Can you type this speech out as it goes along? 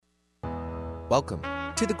Welcome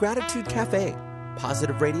to the Gratitude Cafe,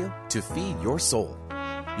 positive radio to feed your soul.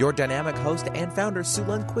 Your dynamic host and founder, Sue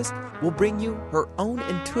Lundquist, will bring you her own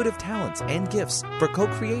intuitive talents and gifts for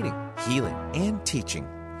co-creating, healing, and teaching.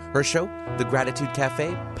 Her show, The Gratitude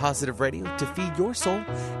Cafe, positive radio to feed your soul,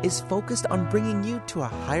 is focused on bringing you to a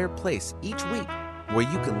higher place each week where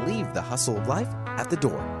you can leave the hustle of life at the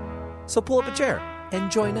door. So pull up a chair and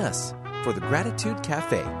join us for The Gratitude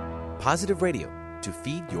Cafe, positive radio to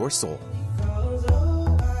feed your soul.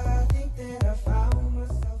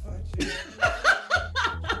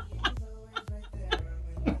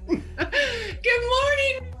 Good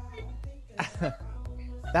morning.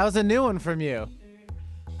 That was a new one from you.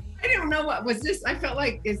 I don't know what was this. I felt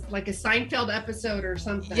like it's like a Seinfeld episode or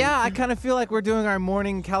something. Yeah, I kind of feel like we're doing our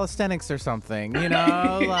morning calisthenics or something, you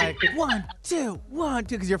know, like 1, 2, 1,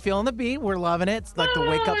 2, because you're feeling the beat. We're loving it. It's like the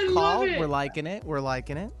wake up call. We're liking it. We're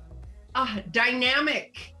liking it.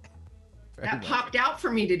 Dynamic. That popped out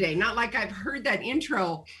for me today. Not like I've heard that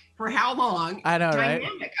intro for how long. I know, dynamic.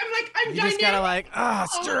 right? I'm like, I'm you dynamic. just gotta like,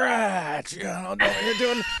 stretch. You know, you're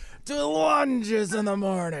doing lunges in the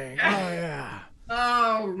morning. Oh yeah.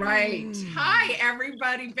 Oh, right. Hi,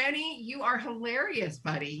 everybody. Benny, you are hilarious,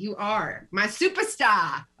 buddy. You are my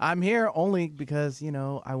superstar. I'm here only because, you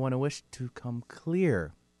know, I want to wish to come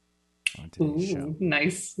clear on today's show.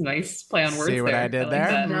 Nice play on words. See what there. I did like there?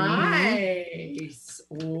 that. Nice.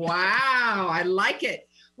 Wow. I like it.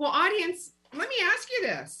 Well, audience, let me ask you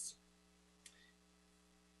this.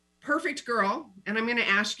 Perfect girl. And I'm going to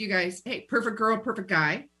ask you guys, hey, perfect girl, perfect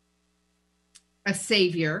guy, a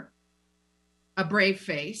savior, a brave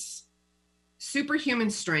face, superhuman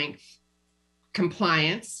strength,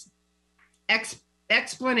 compliance,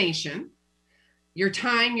 explanation, your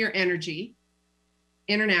time, your energy,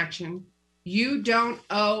 interaction. You don't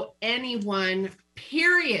owe anyone,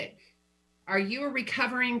 period. Are you a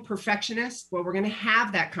recovering perfectionist? Well, we're going to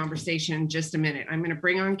have that conversation in just a minute. I'm going to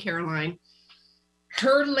bring on Caroline.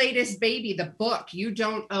 Her latest baby, the book, You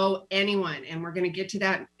Don't Owe Anyone. And we're going to get to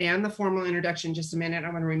that and the formal introduction in just a minute. I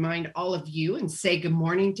want to remind all of you and say good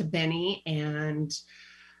morning to Benny. And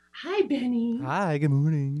hi, Benny. Hi, good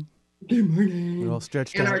morning. Good morning. We're all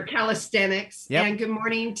stretched and out. our calisthenics. Yep. And good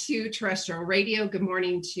morning to terrestrial radio. Good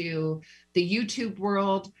morning to the YouTube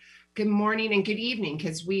world. Good morning and good evening,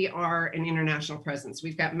 because we are an international presence.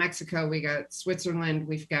 We've got Mexico, we got Switzerland,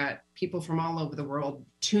 we've got people from all over the world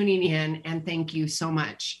tuning in. And thank you so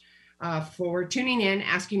much for tuning in,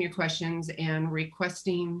 asking your questions, and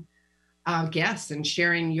requesting guests and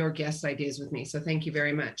sharing your guest ideas with me. So thank you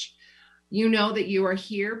very much. You know that you are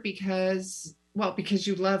here because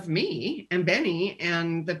you love me and Benny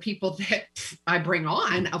and the people that I bring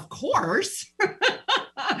on, of course.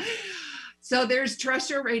 So there's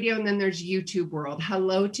terrestrial radio and then there's YouTube world.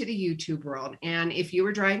 Hello to the YouTube world. And if you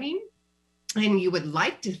were driving and you would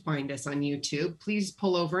like to find us on YouTube, please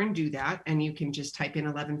pull over and do that. And you can just type in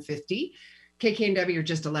 1150 KKNW or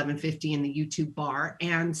just 1150 in the YouTube bar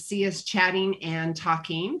and see us chatting and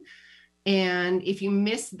talking. And if you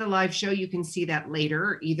missed the live show, you can see that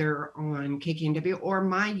later, either on KKNW or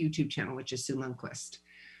my YouTube channel, which is Sue Lundquist.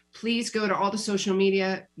 Please go to all the social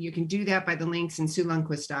media. You can do that by the links in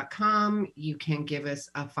SueLundquist.com. You can give us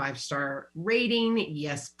a 5-star rating.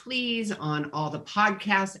 Yes, please, on all the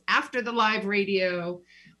podcasts after the live radio.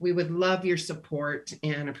 We would love your support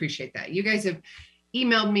and appreciate that. You guys have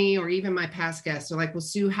emailed me, or even my past guests are like, well,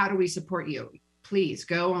 Sue, how do we support you? Please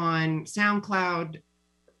go on SoundCloud,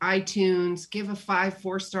 iTunes, give a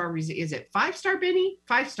 4-star. Is it 5-star, Benny?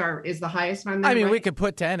 5-star is the highest on there. I mean, right? we could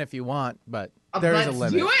put 10 if you want, but there is a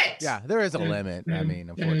limit. Do it. Yeah, there is a limit. I mean,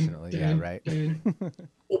 unfortunately, yeah, right.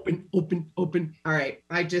 Open. All right.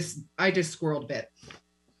 I just squirreled a bit.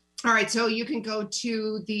 All right. So you can go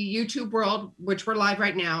to the YouTube world, which we're live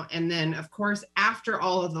right now. And then, of course, after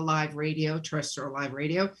all of the live radio, terrestrial live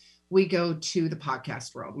radio, we go to the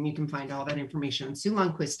podcast world. And you can find all that information on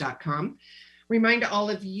SueLundquist.com. Remind all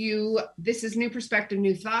of you, this is new perspective,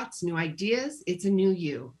 new thoughts, new ideas. It's a new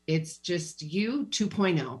you. It's just you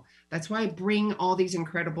 2.0. That's why I bring all these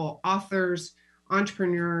incredible authors,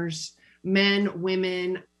 entrepreneurs, men,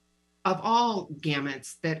 women of all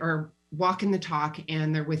gamuts that are walking the talk,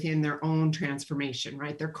 and they're within their own transformation,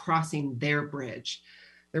 right? They're crossing their bridge.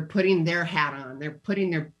 They're putting their hat on. They're putting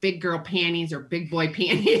their big girl panties or big boy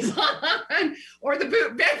panties on, or the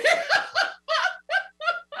boot.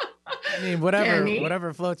 I mean,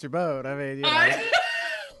 whatever floats your boat. I mean, you know,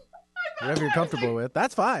 whatever you're comfortable with,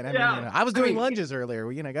 that's fine. I mean, you know, I was doing lunges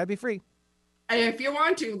earlier. You know, gotta be free. If you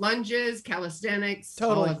want to, lunges, calisthenics,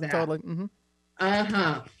 totally, all of that. Totally.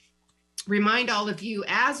 Mm-hmm. Remind all of you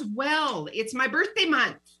as well, it's my birthday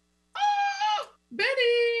month. Oh, Betty,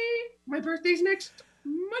 My birthday's next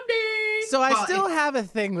Monday. So I still have a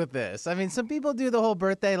thing with this. I mean, some people do the whole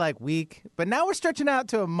birthday like week, but now we're stretching out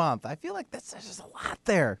to a month. I feel like there's just a lot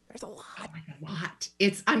there. There's a lot. Oh my God, a lot.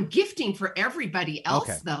 I'm gifting for everybody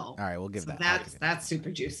else though. All right, we'll give that. That's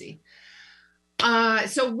super juicy.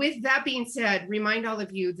 So with that being said, remind all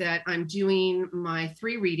of you that I'm doing my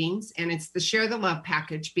 3 readings, and it's the Share the Love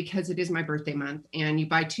package because it is my birthday month, and you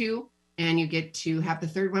buy 2 and you get to have the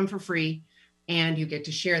 3rd one for free, and you get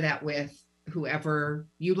to share that with whoever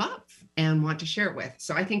you love and want to share it with.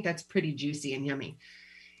 So I think that's pretty juicy and yummy.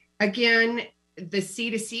 Again, the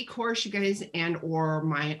C2C course, you guys, and or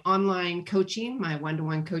my online coaching, my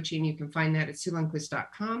one-to-one coaching, you can find that at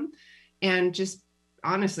SueLundquist.com, and just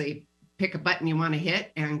honestly pick a button you want to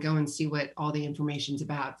hit and go and see what all the information's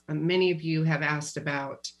about. Many of you have asked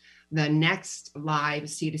about the next live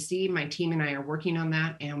C2C. My team and I are working on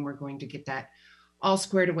that, and we're going to get that all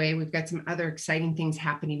squared away. We've got some other exciting things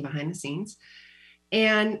happening behind the scenes.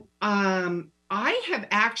 And I have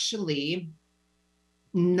actually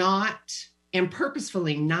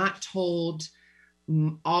purposefully not told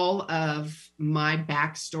all of my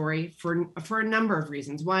backstory for a number of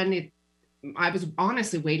reasons. One, I was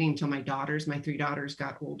honestly waiting until my 3 daughters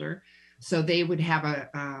got older, so they would have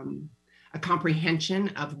a comprehension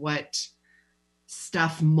of what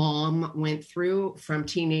stuff mom went through from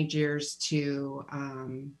teenage years to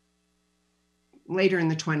later in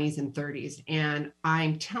the 20s and 30s. And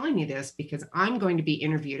I'm telling you this because I'm going to be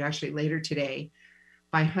interviewed actually later today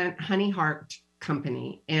by Honey Heart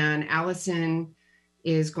Company, and Allison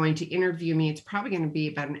is going to interview me. It's probably going to be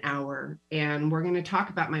about an hour, and we're going to talk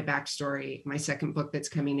about my backstory, my 2nd book that's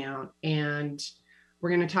coming out, and we're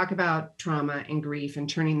going to talk about trauma and grief and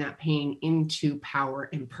turning that pain into power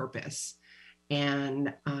and purpose.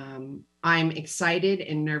 And I'm excited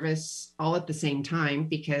and nervous all at the same time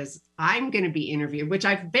because I'm going to be interviewed, which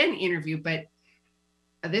I've been interviewed, but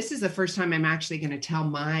this is the first time I'm actually going to tell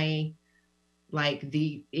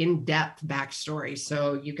the in-depth backstory.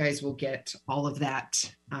 So you guys will get all of that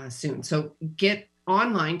soon. So get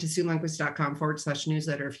online to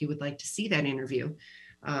SueLundquist.com/newsletter if you would like to see that interview.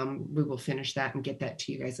 We will finish that and get that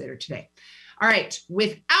to you guys later today. All right.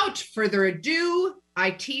 Without further ado,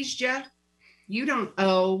 I teased you. You don't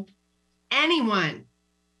owe anyone.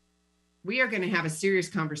 We are going to have a serious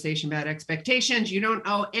conversation about expectations. You don't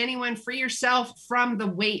owe anyone. Free yourself from the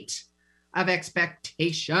weight of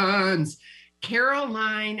expectations.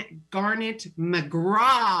 Caroline Garnet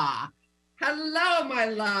McGraw. Hello, my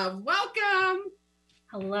love. Welcome.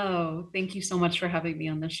 Hello. Thank you so much for having me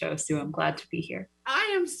on the show, Sue. I'm glad to be here.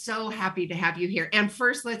 I am so happy to have you here. And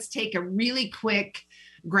first, let's take a really quick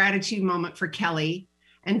gratitude moment for Kelly,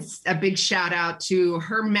 and a big shout out to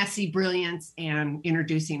her messy brilliance and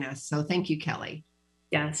introducing us. So thank you, Kelly.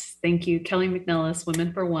 Yes. Thank you. Kelly McNellis,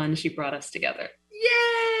 Women for One. She brought us together.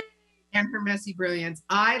 Yay! And her messy brilliance.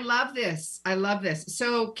 I love this. I love this.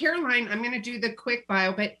 So Caroline, I'm going to do the quick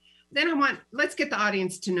bio, but then let's get the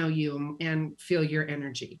audience to know you and feel your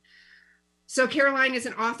energy. So Caroline is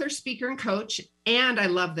an author, speaker, and coach. And I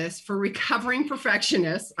love this, for recovering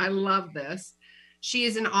perfectionists. I love this. She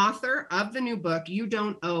is an author of the new book, You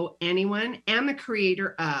Don't Owe Anyone, and the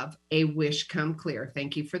creator of A Wish Come Clear.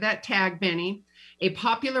 Thank you for that tag, Benny. A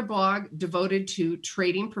popular blog devoted to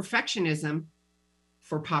trading perfectionism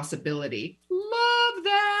for possibility. Love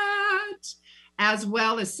that. As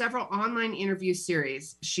well as several online interview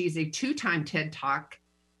series. She's a 2-time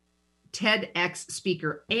TEDx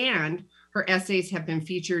speaker, and her essays have been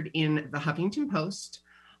featured in the Huffington Post,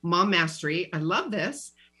 Momastery, I love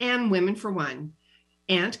this, and Women for One.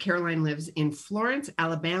 And Caroline lives in Florence,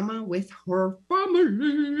 Alabama with her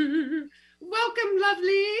family. Welcome,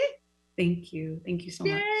 lovely. Thank you. Thank you so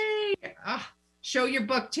much. Show your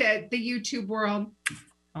book to the YouTube world.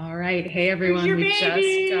 All right. Hey, everyone. We just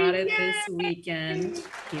got it this weekend.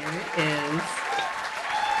 Here it is.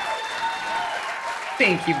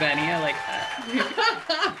 Thank you, Benny. I like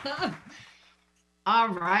that. All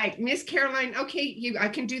right, Miss Caroline. Okay, I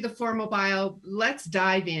can do the formal bio. Let's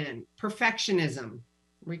dive in. Perfectionism,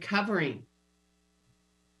 recovering.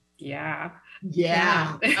 Yeah.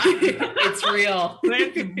 It's real.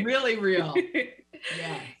 It's really real.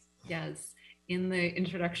 Yes. In the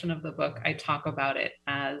introduction of the book, I talk about it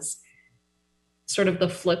as sort of the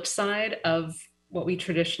flip side of what we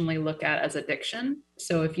traditionally look at as addiction.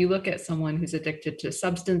 So if you look at someone who's addicted to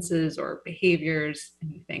substances or behaviors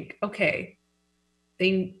and you think, okay,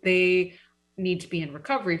 they need to be in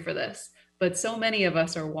recovery for this. But so many of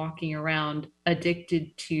us are walking around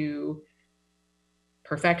addicted to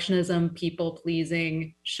perfectionism, people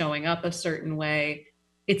pleasing, showing up a certain way.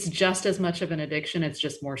 It's just as much of an addiction. It's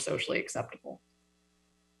just more socially acceptable.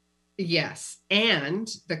 Yes. And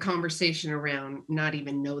the conversation around not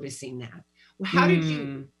even noticing that. Well, how did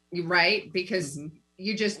you, right? Because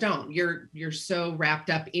you just don't. You're so wrapped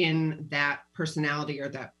up in that personality or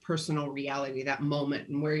that personal reality, that moment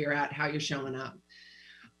and where you're at, how you're showing up.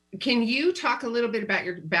 Can you talk a little bit about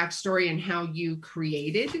your backstory and how you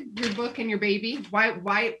created your book and your baby?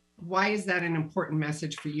 Why is that an important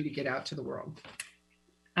message for you to get out to the world?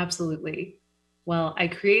 Absolutely. Well, I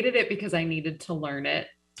created it because I needed to learn it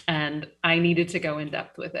and I needed to go in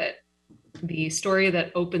depth with it. The story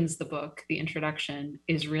that opens the book, the introduction,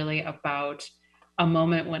 is really about a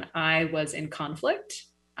moment when I was in conflict.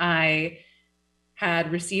 I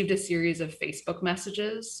had received a series of Facebook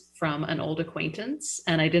messages from an old acquaintance,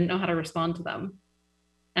 and I didn't know how to respond to them.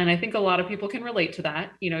 And I think a lot of people can relate to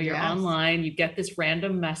that. You know, you're online, you get this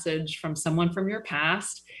random message from someone from your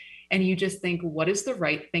past, and you just think, what is the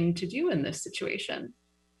right thing to do in this situation?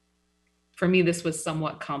 For me, this was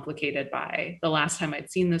somewhat complicated by the last time I'd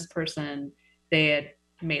seen this person. They had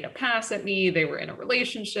made a pass at me. They were in a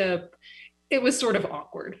relationship. It was sort of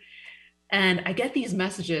awkward. And I get these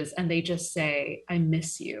messages and they just say, I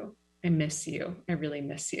miss you. I miss you. I really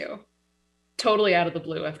miss you. Totally out of the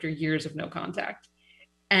blue after years of no contact.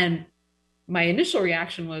 And my initial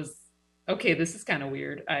reaction was, okay, this is kind of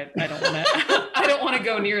weird. I don't want to, I don't want to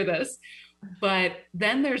go near this. But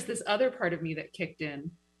then there's this other part of me that kicked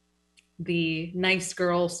in, the nice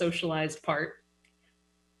girl socialized part.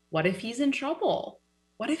 What if he's in trouble?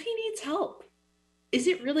 What if he needs help? Is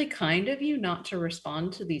it really kind of you not to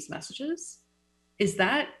respond to these messages? Is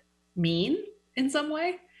that mean in some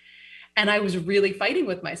way? And I was really fighting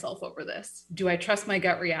with myself over this. Do I trust my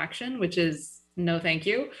gut reaction, which is no, thank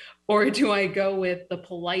you? Or do I go with the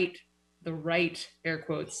polite, the right, air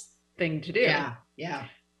quotes, thing to do? Yeah.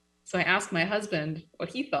 So I asked my husband what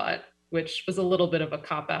he thought, which was a little bit of a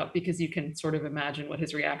cop-out because you can sort of imagine what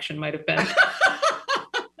his reaction might have been.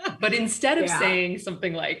 But instead of saying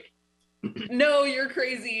something like, no, you're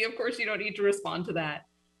crazy, of course you don't need to respond to that,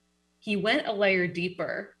 he went a layer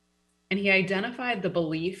deeper and he identified the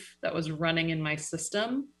belief that was running in my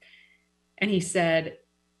system. And he said,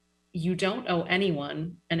 you don't owe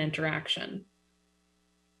anyone an interaction.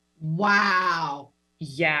 Wow.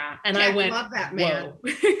 Yeah. And Jack, I went, love that man.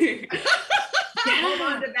 Hold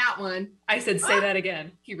on to that one. I said, say that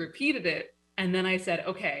again. He repeated it. And then I said,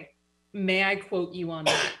 okay, may I quote you on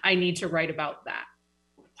that? I need to write about that.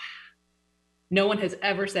 No one has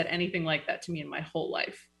ever said anything like that to me in my whole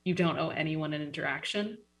life. You don't owe anyone an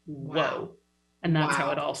interaction. Wow. Whoa. And that's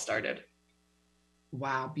how it all started.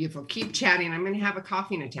 Wow. Beautiful. Keep chatting. I'm going to have a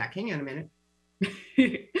coughing attack. Hang on a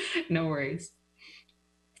minute. No worries.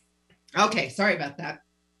 Okay. Sorry about that.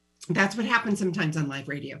 That's what happens sometimes on live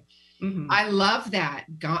radio. Mm-hmm. I love that.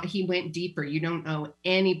 He went deeper. You don't owe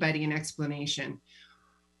anybody an explanation.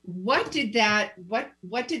 What did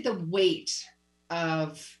the weight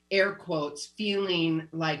of, air quotes, feeling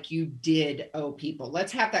like you did owe people?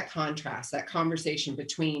 Let's have that contrast, that conversation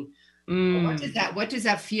between what does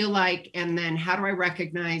that feel like? And then how do I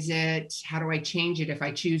recognize it? How do I change it if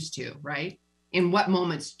I choose to, right? In what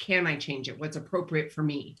moments can I change it? What's appropriate for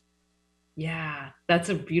me? Yeah, that's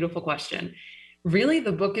a beautiful question. Really,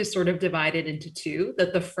 the book is sort of divided into two,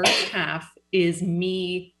 that the first half is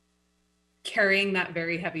me carrying that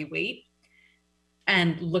very heavy weight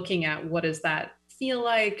and looking at what does that feel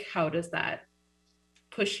like? How does that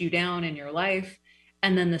push you down in your life?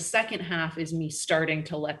 And then the second half is me starting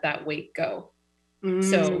to let that weight go.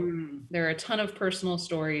 So there are a ton of personal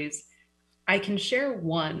stories. I can share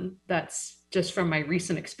one that's just from my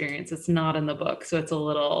recent experience. It's not in the book, so it's a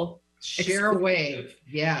little share away.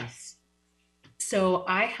 Yes. So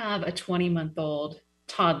I have a 20-month-old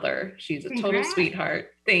toddler. She's a total sweetheart.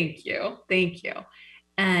 Thank you. Thank you.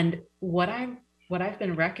 And what I've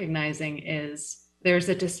been recognizing is there's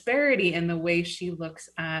a disparity in the way she looks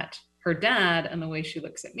at her dad and the way she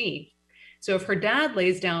looks at me. So if her dad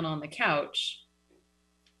lays down on the couch,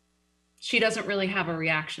 she doesn't really have a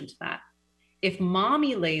reaction to that. If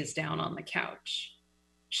mommy lays down on the couch,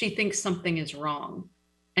 she thinks something is wrong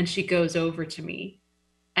and she goes over to me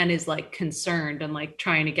and is like concerned and like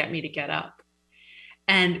trying to get me to get up.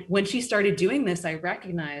 And when she started doing this, I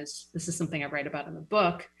recognized, this is something I write about in the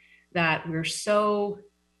book, that we're so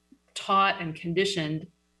taught and conditioned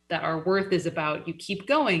that our worth is about you keep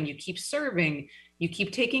going, you keep serving, you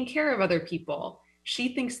keep taking care of other people.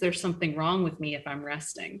 She thinks there's something wrong with me if I'm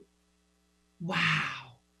resting.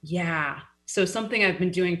 Wow. Yeah. So something I've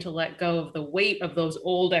been doing to let go of the weight of those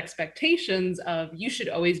old expectations of you should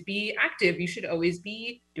always be active, you should always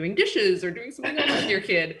be doing dishes or doing something else with your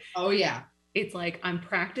kid. Oh yeah. It's like I'm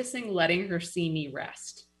practicing letting her see me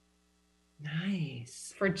rest.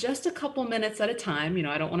 Nice. For just a couple minutes at a time.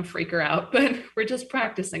 I don't want to freak her out, but we're just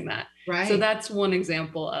practicing that. Right. So that's one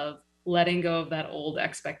example of letting go of that old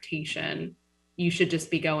expectation. You should just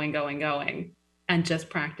be going, and just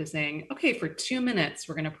practicing. Okay, for 2 minutes,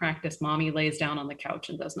 we're going to practice mommy lays down on the couch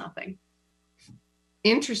and does nothing.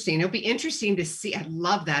 Interesting. It'll be interesting to see. I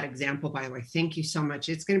love that example, by the way. Thank you so much.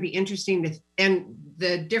 It's going to be interesting and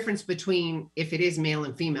the difference between if it is male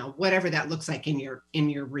and female, whatever that looks like in your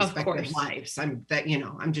respective lives. I'm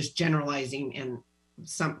just generalizing, and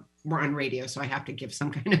we're on radio, so I have to give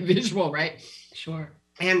some kind of visual, right? Sure.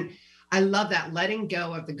 And I love that letting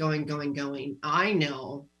go of the going. I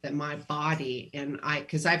know that my body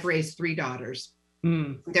because I've raised 3 daughters.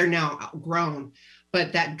 They're now grown,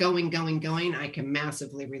 but that going, I can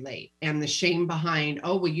massively relate. And the shame behind,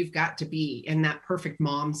 you've got to be in that perfect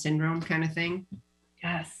mom syndrome kind of thing.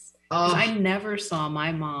 Yes. I never saw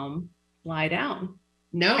my mom lie down.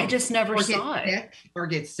 No. I just never saw it. Or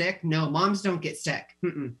get sick. No, moms don't get sick.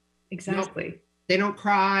 Mm-mm. Exactly. Nope. They don't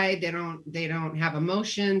cry. They don't have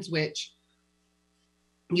emotions, which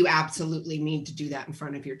you absolutely need to do that in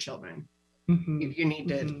front of your children. Mm-hmm. You need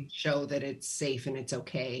to show that it's safe and it's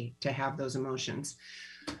okay to have those emotions.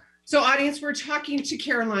 So audience, we're talking to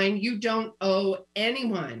Caroline. You don't owe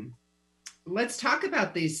anyone. Let's talk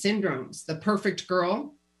about these syndromes. The perfect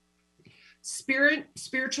girl,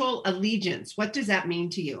 spiritual allegiance. What does that mean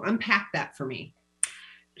to you? Unpack that for me.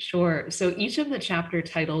 Sure. So each of the chapter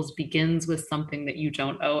titles begins with something that you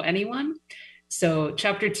don't owe anyone. So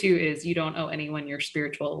chapter 2 is you don't owe anyone your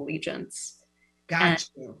spiritual allegiance. Got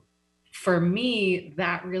you. For me,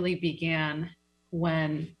 that really began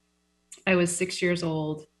when I was 6 years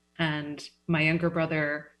old and my younger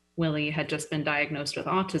brother, Willie, had just been diagnosed with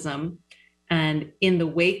autism. And in the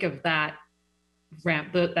wake of that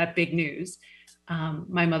big news,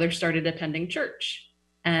 my mother started attending church.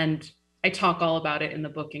 And I talk all about it in the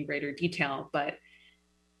book in greater detail, but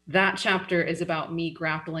that chapter is about me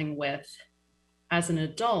grappling with, as an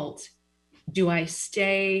adult, do I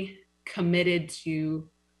stay committed to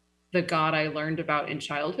the God I learned about in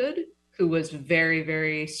childhood, who was very,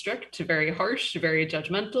 very strict, very harsh, very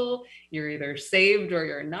judgmental? You're either saved or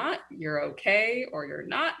you're not. You're okay or you're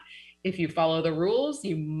not. If you follow the rules,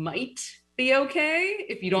 you might be okay.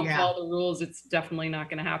 If you don't follow the rules, it's definitely not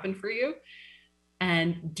going to happen for you.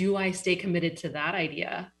 And do I stay committed to that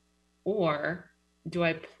idea, or do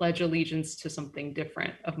I pledge allegiance to something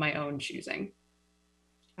different of my own choosing?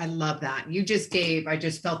 I love that. I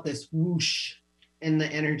just felt this whoosh in the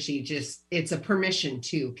energy. It's a permission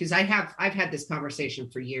too, because I've had this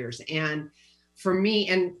conversation for years, and for me,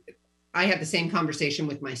 and I had the same conversation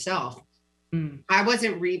with myself. I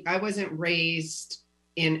wasn't raised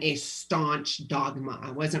in a staunch dogma.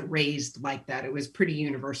 I wasn't raised like that. It was pretty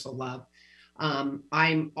universal love.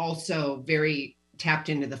 I'm also very tapped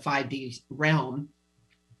into the 5D realm.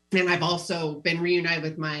 And I've also been reunited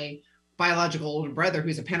with my biological older brother,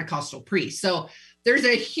 who's a Pentecostal priest. So there's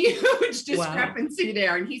a huge discrepancy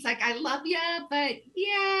there. And he's like, I love you, but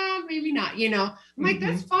yeah, maybe not, I'm like,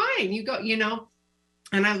 that's fine. You go,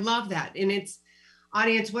 and I love that. And it's,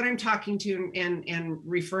 audience, what I'm talking to and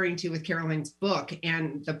referring to with Caroline's book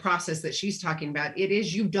and the process that she's talking about, it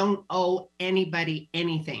is you don't owe anybody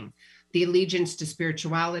anything. The allegiance to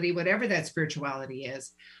spirituality, whatever that spirituality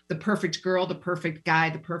is, the perfect girl, the perfect guy,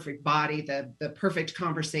 the perfect body, the perfect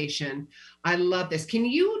conversation. I love this. Can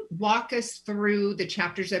you walk us through the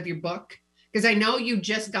chapters of your book? Because I know you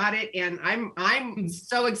just got it, and I'm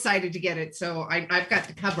so excited to get it. So I've got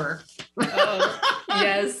the cover. Oh,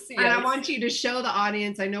 yes. And I want you to show the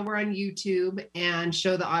audience. I know we're on YouTube, and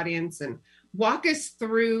show the audience and walk us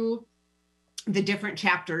through the different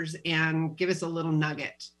chapters and give us a little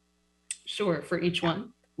nugget. Sure, for each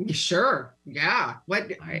one. Sure. Yeah.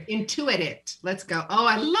 Intuit it. Let's go. Oh,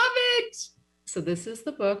 I love it. So this is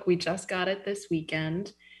the book. We just got it this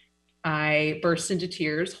weekend. I burst into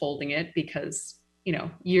tears holding it because,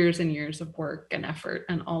 years and years of work and effort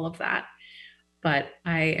and all of that. But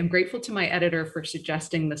I am grateful to my editor for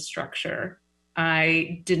suggesting the structure.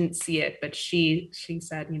 I didn't see it, but she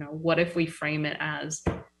said, what if we frame it as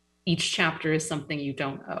each chapter is something you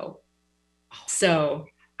don't owe? So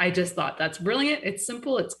I just thought that's brilliant. It's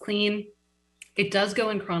simple. It's clean. It does go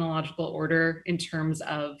in chronological order in terms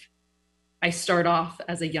of I start off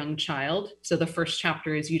as a young child. So the first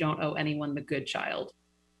chapter is you don't owe anyone the good child.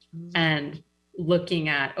 And looking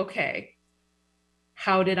at, okay,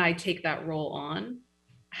 how did I take that role on?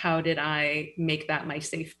 How did I make that my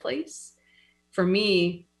safe place? For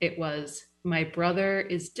me, it was my brother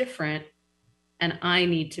is different and I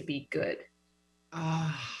need to be good.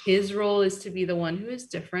 His role is to be the one who is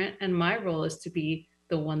different, and my role is to be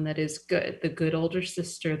the one that is good, the good older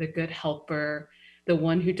sister, the good helper, the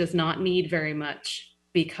one who does not need very much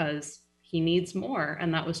because he needs more.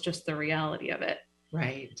 And that was just the reality of it.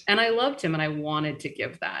 Right. And I loved him and I wanted to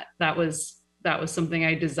give that. That was something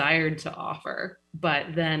I desired to offer.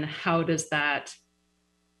 But then how does that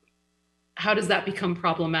become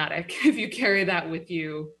problematic if you carry that with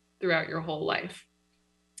you throughout your whole life?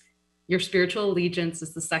 Your spiritual allegiance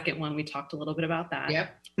is the second one. We talked a little bit about that.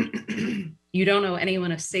 Yep. You don't owe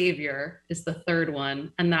anyone a savior is the third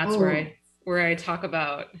one. And that's where I talk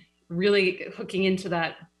about really hooking into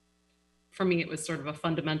that. For me, it was sort of a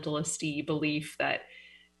fundamentalist-y belief that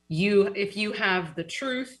if you have the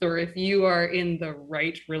truth, or if you are in the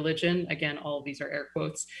right religion, again, all of these are air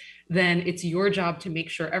quotes, then it's your job to make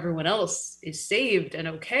sure everyone else is saved and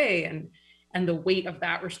okay. And the weight of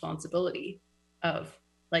that responsibility of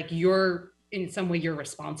like, in some way you're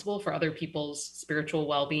responsible for other people's spiritual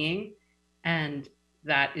well-being. And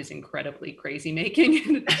that is incredibly crazy making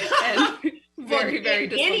and very, very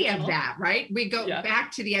dysfunctional. Any of that, right? We go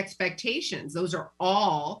back to the expectations. Those are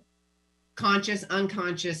all conscious,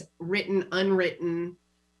 unconscious, written, unwritten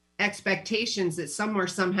expectations that somewhere,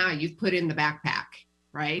 somehow you've put in the backpack,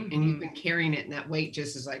 right? Mm-hmm. And you've been carrying it, and that weight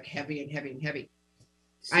just is like heavy and heavy and heavy.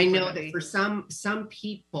 Super I know heavy. That for some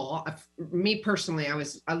people, me personally, I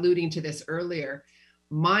was alluding to this earlier,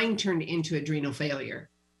 mine turned into adrenal failure.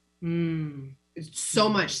 So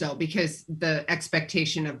much so because the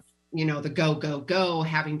expectation of, the go,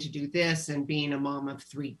 having to do this and being a mom of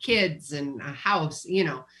 3 kids and a house,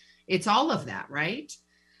 it's all of that, right?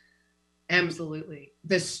 Absolutely.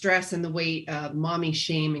 The stress and the weight of mommy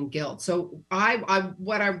shame and guilt. So why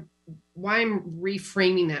I'm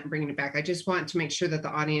reframing that and bringing it back, I just want to make sure that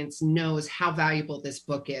the audience knows how valuable this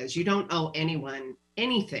book is. You don't owe anyone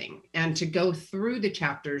anything. And to go through the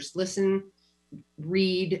chapters,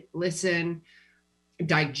 read, listen,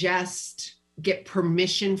 digest, get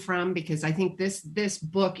permission from, because I think this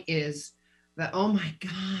book is oh my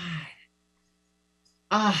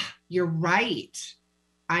God, you're right.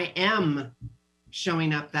 I am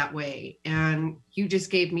showing up that way. And you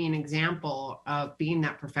just gave me an example of being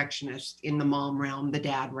that perfectionist in the mom realm, the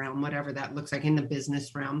dad realm, whatever that looks like, in the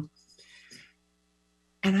business realm.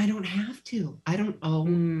 And I don't have to. I don't owe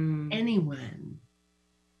anyone.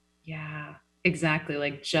 Yeah, exactly.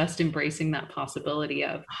 Like just embracing that possibility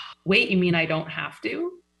of, wait, you mean I don't have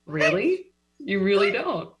to? Really? You really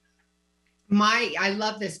don't. I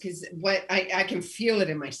love this because I can feel it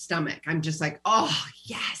in my stomach. I'm just like, oh,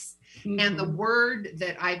 yes. Mm-hmm. And the word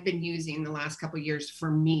that I've been using the last couple of years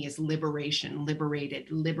for me is liberation,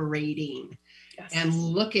 liberated, liberating. Yes. And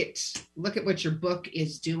look at what your book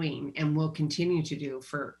is doing and will continue to do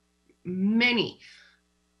for many,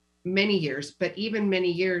 many years, but even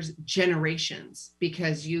many years, generations,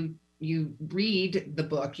 because you read the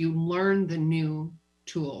book, you learn the new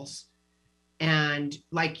tools. And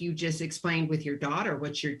like you just explained with your daughter,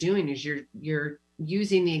 what you're doing is you're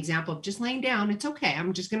using the example of just laying down. It's okay.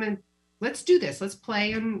 Let's do this. Let's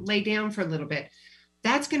play and lay down for a little bit.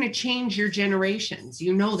 That's going to change your generations.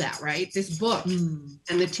 You know that, right? This book and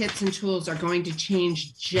the tips and tools are going to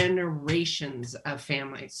change generations of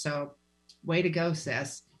families. So way to go,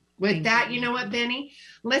 sis. With that, you know what, Benny?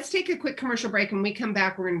 Let's take a quick commercial break. When we come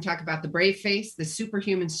back, we're going to talk about the brave face, the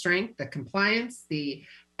superhuman strength, the compliance, the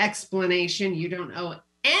explanation. You don't owe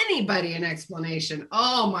anybody an explanation.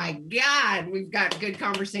 Oh my God, we've got good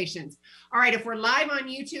conversations. All right, if we're live on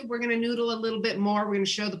YouTube, we're going to noodle a little bit more. We're going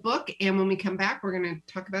to show the book. And when we come back, we're going to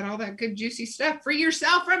talk about all that good, juicy stuff. Free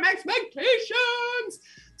yourself from expectations.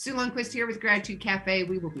 Sue Lundquist here with Gratitude Cafe.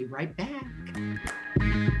 We will be right back.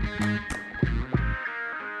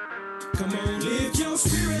 Come on, lift your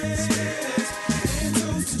spirits and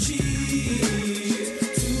toast to cheese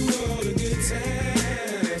to all the good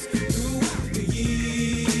times throughout the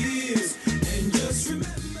years. And just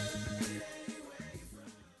remember.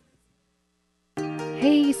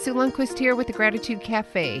 Hey, Sue Lundquist here with the Gratitude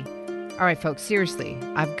Cafe. All right, folks, seriously,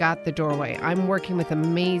 I've got the doorway. I'm working with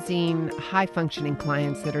amazing, high-functioning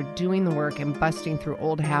clients that are doing the work and busting through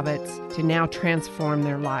old habits to now transform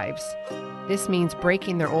their lives. This means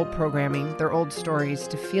breaking their old programming, their old stories,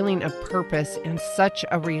 to feeling a purpose and such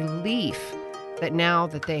a relief that now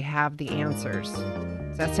that they have the answers.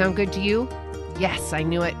 Does that sound good to you? Yes, I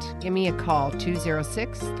knew it. Give me a call,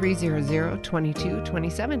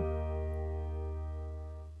 206-300-2227.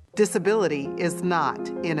 Disability is not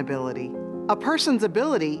inability. A person's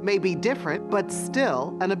ability may be different, but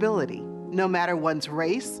still an ability, no matter one's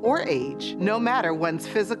race or age, no matter one's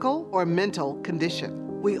physical or mental condition.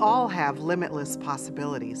 We all have limitless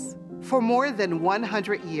possibilities. For more than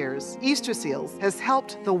 100 years, Easter Seals has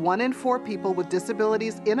helped the 1 in 4 people with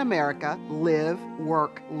disabilities in America live,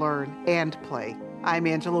 work, learn, and play. I'm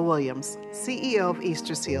Angela Williams, CEO of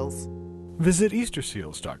Easter Seals. Visit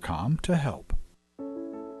easterseals.com to help.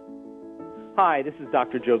 Hi, this is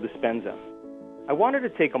Dr. Joe Dispenza. I wanted to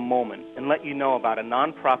take a moment and let you know about a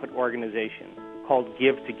nonprofit organization called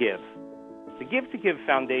Give to Give. The Give to Give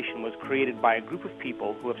Foundation was created by a group of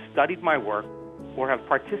people who have studied my work or have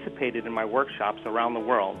participated in my workshops around the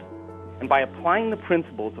world. And by applying the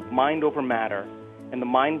principles of mind over matter and the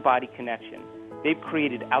mind-body connection, they've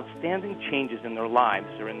created outstanding changes in their lives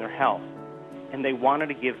or in their health, and they wanted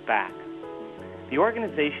to give back. The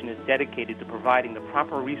organization is dedicated to providing the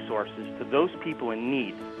proper resources to those people in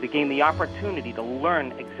need to gain the opportunity to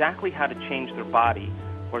learn exactly how to change their body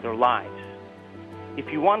or their lives.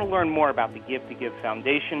 If you want to learn more about the Give to Give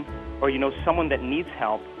Foundation, or you know someone that needs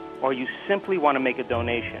help, or you simply want to make a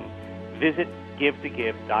donation, visit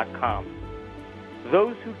givetogive.com.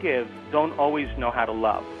 Those who give don't always know how to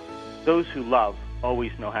love. Those who love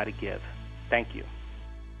always know how to give. Thank you.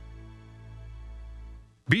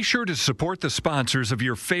 Be sure to support the sponsors of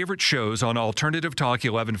your favorite shows on Alternative Talk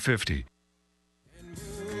 1150.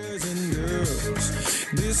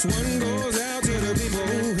 This one goes out to the people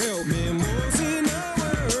who help me most in the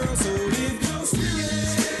world. So lift your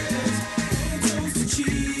spirits and toast to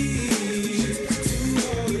cheese to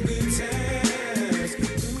all the good times.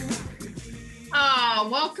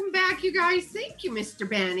 Welcome back, you guys. Thank you, Mr.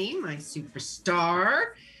 Benny, my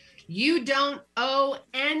superstar. You don't owe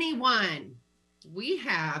anyone. We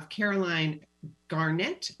have Caroline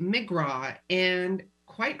Garnet McGraw, and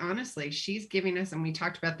quite honestly, she's giving us, and we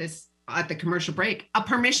talked about this at the commercial break, a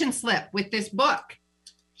permission slip with this book.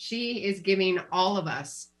 She is giving all of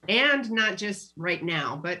us, and not just right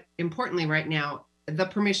now, but importantly right now, the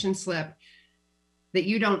permission slip that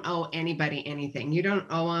you don't owe anybody anything. You don't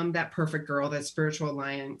owe them that perfect girl, that spiritual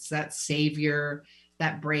alliance, that savior,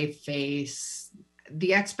 that brave face,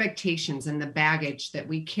 the expectations and the baggage that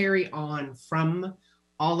we carry on from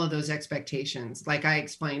all of those expectations. Like I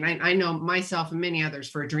explained, I know myself and many others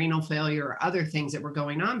for adrenal failure or other things that were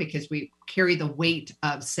going on because we carry the weight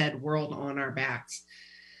of said world on our backs.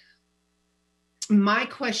 My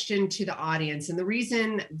question to the audience, and the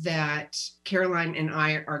reason that Caroline and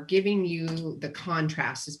I are giving you the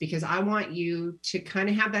contrast, is because I want you to kind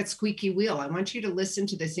of have that squeaky wheel. I want you to listen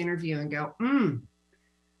to this interview and go,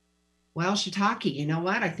 well, Shiitake, you know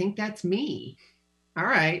what? I think that's me. All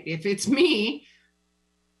right. If it's me,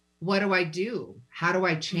 what do I do? How do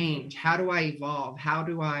I change? How do I evolve? How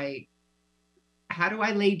do I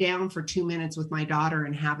lay down for 2 minutes with my daughter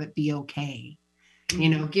and have it be okay? You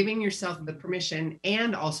know, giving yourself the permission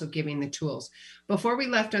and also giving the tools. Before we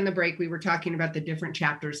left on the break, we were talking about the different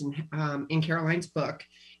chapters in Caroline's book.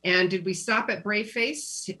 And did we stop at Brave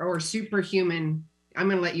Face or Superhuman? I'm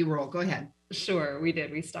going to let you roll. Go ahead. Sure, we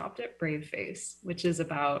did. We stopped at Brave Face, which is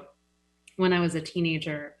about when I was a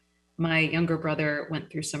teenager, my younger brother went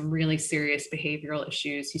through some really serious behavioral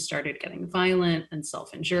issues. He started getting violent and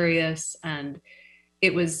self-injurious, and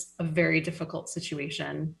it was a very difficult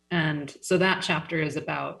situation. And so that chapter is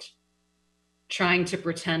about trying to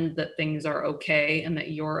pretend that things are okay and that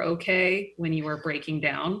you're okay when you are breaking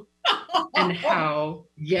down and how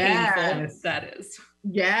painful that is.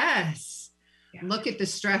 Yes. Yeah. Look at the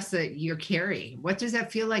stress that you're carrying. What does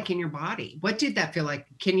that feel like in your body? What did that feel like?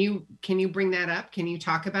 Can you bring that up? Can you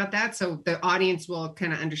talk about that so the audience will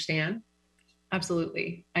kind of understand?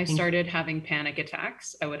 Absolutely. I started having panic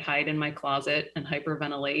attacks. I would hide in my closet and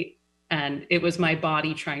hyperventilate. And it was my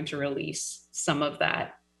body trying to release some of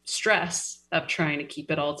that stress of trying to keep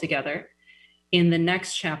it all together. In the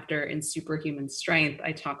next chapter in Superhuman Strength,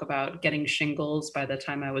 I talk about getting shingles by the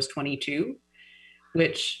time I was 22,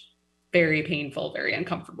 which very painful, very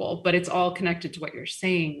uncomfortable, but it's all connected to what you're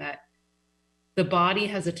saying, that the body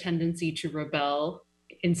has a tendency to rebel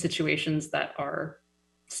in situations that are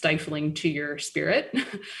stifling to your spirit.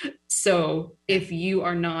 So if you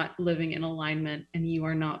are not living in alignment and you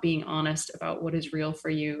are not being honest about what is real for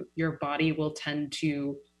you, your body will tend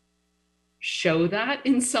to show that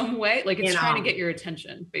in some way. Like it's trying to get your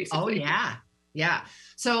attention, basically. Oh, yeah. Yeah.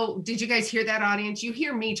 So did you guys hear that, audience? You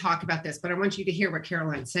hear me talk about this, but I want you to hear what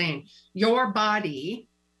Caroline's saying. Your body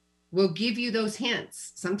will give you those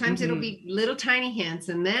hints. Sometimes it'll be little tiny hints.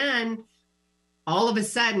 And then all of a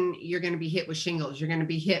sudden you're going to be hit with shingles. You're going to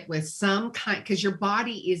be hit with some kind, because your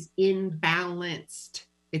body is imbalanced.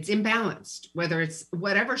 It's imbalanced, whether it's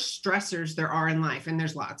whatever stressors there are in life. And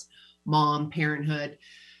there's lots, mom, parenthood,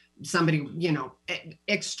 somebody, you know,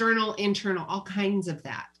 external, internal, all kinds of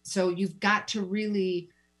that. So you've got to really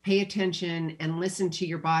pay attention and listen to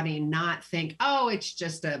your body and not think, oh, it's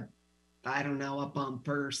just a bump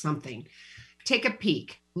or something. Take a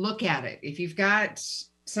peek, look at it. If you've got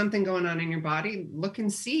something going on in your body, look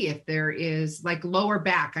and see if there is like lower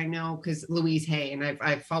back. I know because Louise Hay, and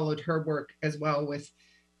I've followed her work as well with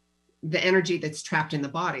the energy that's trapped in the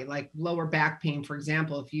body, like lower back pain, for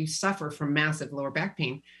example. If you suffer from massive lower back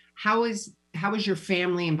pain, how is your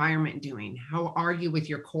family environment doing? How are you with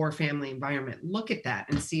your core family environment? Look at that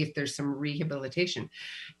and see if there's some rehabilitation.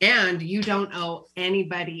 And you don't owe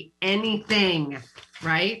anybody anything,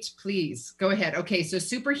 right? Please go ahead. Okay, so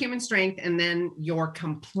superhuman strength and then your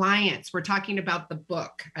compliance. We're talking about the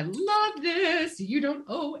book. I love this. You don't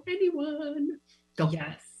owe anyone. Go.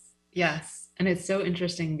 Yes. And it's so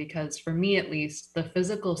interesting because for me, at least, the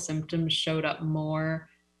physical symptoms showed up more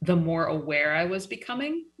the more aware I was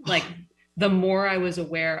becoming. Like the more I was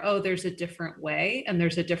aware, oh, there's a different way and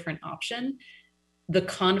there's a different option, the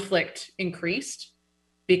conflict increased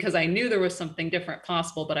because I knew there was something different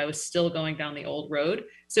possible, but I was still going down the old road.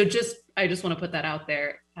 So I just want to put that out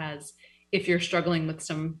there as if you're struggling with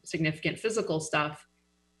some significant physical stuff,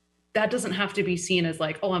 that doesn't have to be seen as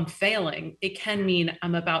like, oh, I'm failing. It can mean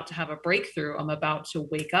I'm about to have a breakthrough. I'm about to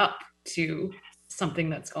wake up to something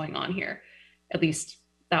that's going on here. At least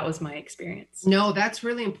that was my experience. No, that's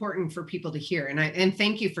really important for people to hear. And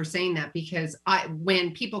thank you for saying that, because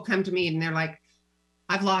when people come to me and they're like,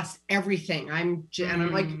 I've lost everything. And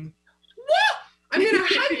I'm like, what? I'm going to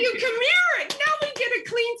hug you. Come here. Now we get a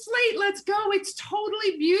clean slate. Let's go. It's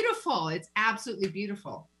totally beautiful. It's absolutely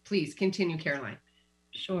beautiful. Please continue, Caroline.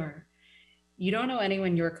 Sure. You don't know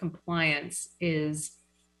anyone. Your compliance is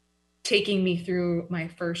taking me through my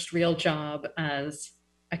first real job as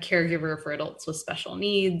a caregiver for adults with special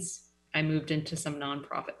needs. I moved into some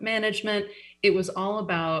nonprofit management. It was all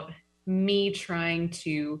about me trying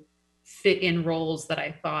to fit in roles that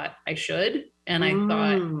I thought I should. And I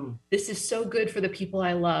thought, this is so good for the people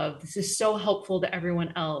I love. This is so helpful to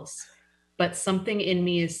everyone else. But something in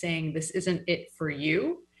me is saying, this isn't it for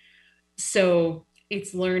you. So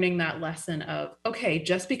it's learning that lesson of, okay,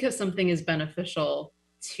 just because something is beneficial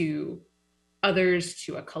to others,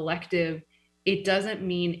 to a collective, it doesn't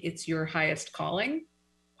mean it's your highest calling.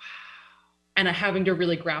 Wow. And having to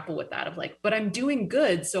really grapple with that of like, but I'm doing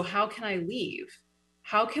good. So how can I leave?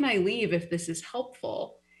 How can I leave if this is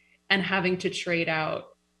helpful? And having to trade out,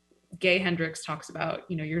 Gay Hendricks talks about,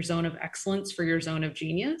 your zone of excellence for your zone of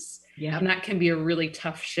genius. Yeah. And that can be a really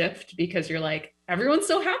tough shift because you're like, everyone's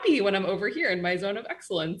so happy when I'm over here in my zone of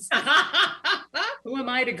excellence. Who am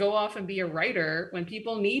I to go off and be a writer when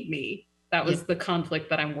people need me? That was the conflict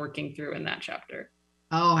that I'm working through in that chapter.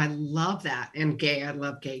 Oh, I love that. And Gay, I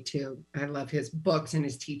love Gay too. I love his books and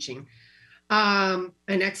his teaching. An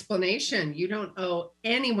explanation. You don't owe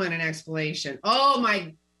anyone an explanation. Oh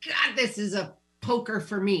my God, this is a poker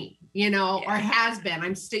for me, or has been.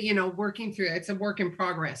 I'm still, working through it. It's a work in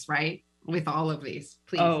progress, right? With all of these,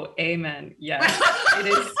 please. Oh, amen. Yes.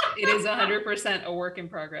 It is 100% a work in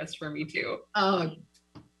progress for me too. Oh.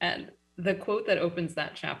 And the quote that opens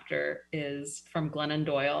that chapter is from Glennon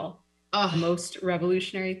Doyle. Oh. The most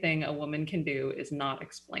revolutionary thing a woman can do is not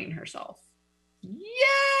explain herself.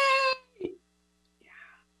 Yay! Yeah.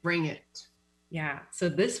 Bring it. Yeah. So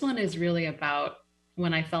this one is really about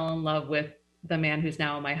when I fell in love with the man who's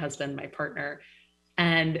now my husband, my partner.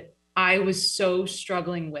 And I was so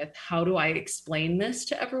struggling with how do I explain this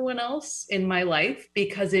to everyone else in my life,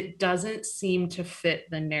 because it doesn't seem to fit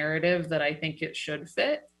the narrative that I think it should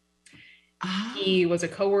fit. He was a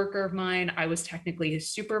coworker of mine. I was technically his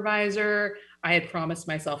supervisor. I had promised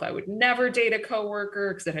myself I would never date a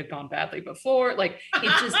coworker because it had gone badly before. Like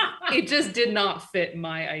it just did not fit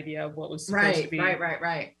my idea of what was supposed to be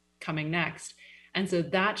coming next. And so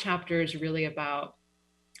that chapter is really about,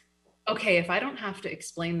 okay, if I don't have to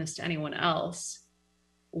explain this to anyone else,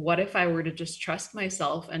 what if I were to just trust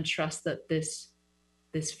myself and trust that this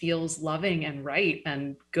feels loving and right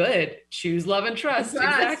and good? Choose love and trust.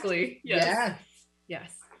 Exactly. Yes.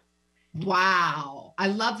 Wow. I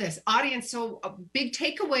love this. Audience, so a big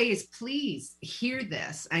takeaway is please hear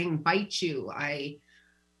this. I invite you. I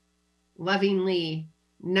lovingly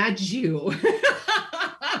nudge you.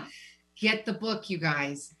 Get the book, you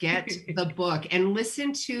guys. Get the book and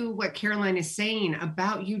listen to what Caroline is saying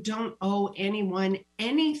about you don't owe anyone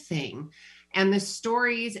anything. And the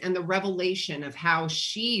stories and the revelation of how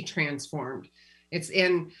she transformed. It's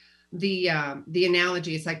in the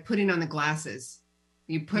analogy. It's like putting on the glasses.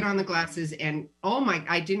 You put on the glasses and,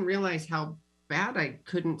 I didn't realize how bad I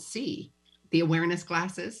couldn't see. The awareness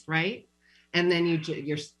glasses, right? And then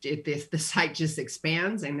the sight just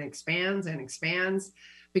expands and expands and expands.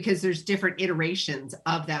 because there's different iterations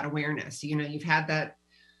of that awareness. You know, you've had that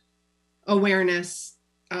awareness,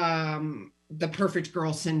 the perfect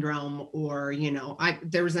girl syndrome, or, you know,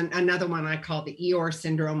 there was another one I call the Eeyore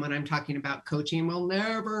syndrome when I'm talking about coaching. We'll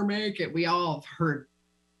never make it. We all have heard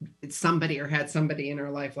somebody or had somebody in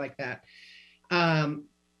our life like that.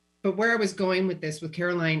 But where I was going with this with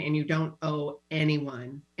Caroline, and You Don't Owe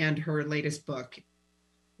Anyone, and her latest book,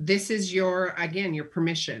 this is your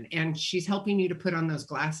permission. And she's helping you to put on those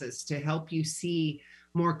glasses to help you see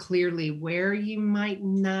more clearly where you might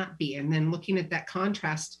not be. And then looking at that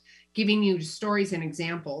contrast, giving you stories and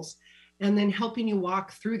examples, and then helping you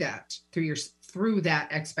walk through that, through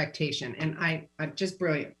that expectation. And I just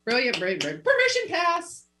brilliant. Permission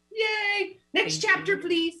pass. Yay. Next chapter,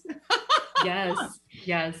 please.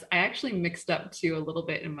 Yes. I actually mixed up too a little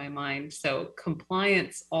bit in my mind. So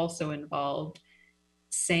compliance also involved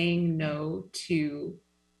saying no to,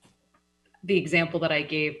 the example that I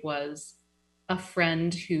gave was a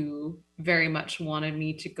friend who very much wanted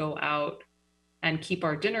me to go out and keep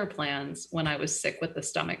our dinner plans when I was sick with the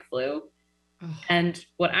stomach flu. Oh. And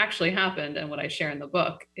what actually happened, and what I share in the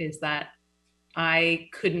book, is that I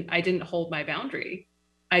didn't hold my boundary.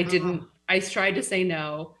 I tried to say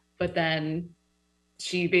no, but then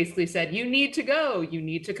she basically said, you need to go, you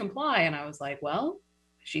need to comply. And I was like, well,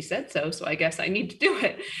 she said so I guess I need to do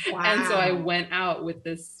it. Wow. And so I went out with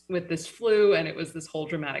this flu, and it was this whole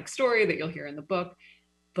dramatic story that you'll hear in the book.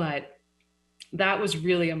 But that was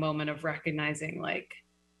really a moment of recognizing, like,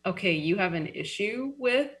 okay, you have an issue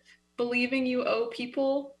with believing you owe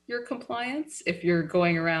people your compliance. If you're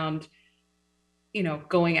going around, you know,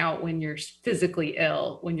 going out when you're physically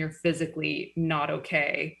ill, when you're physically not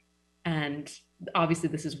okay. And obviously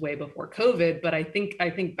this is way before COVID, but I think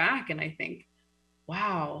back and I think,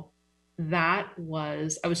 wow, I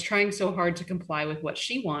was trying so hard to comply with what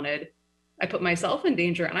she wanted. I put myself in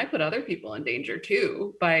danger, and I put other people in danger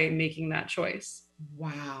too by making that choice.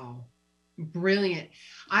 Wow. Brilliant.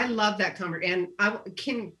 I love that conversation.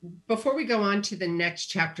 And before we go on to the next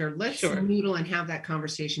chapter, let's noodle and have that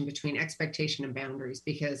conversation between expectation and boundaries,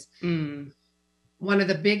 because one of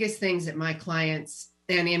the biggest things that my clients,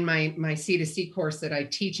 and in my C2C course that I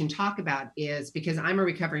teach and talk about, is because I'm a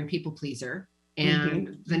recovering people pleaser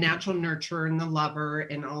and the natural nurturer and the lover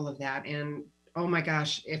and all of that. And oh my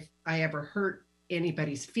gosh, if I ever hurt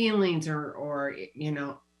anybody's feelings or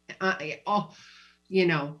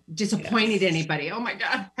disappointed anybody, oh my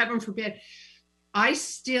God, heaven forbid.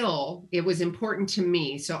 It was important to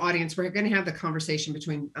me. So audience, we're going to have the conversation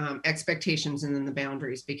between expectations and then the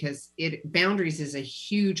boundaries, because boundaries is a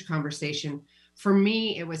huge conversation. For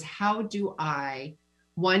me, it was, how do I,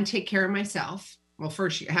 one, take care of myself? Well,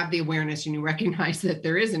 first you have the awareness and you recognize that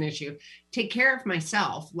there is an issue. Take care of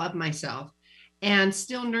myself, love myself, and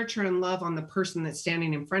still nurture and love on the person that's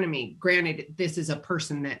standing in front of me. Granted, this is a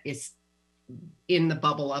person that is in the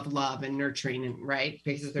bubble of love and nurturing, and right,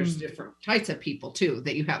 because there's different types of people too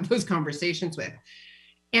that you have those conversations with.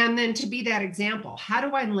 And then to be that example, how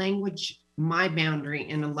do I language my boundary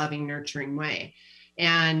in a loving, nurturing way?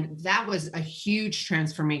 And that was a huge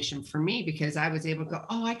transformation for me, because I was able to go,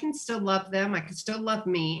 oh, I can still love them. I can still love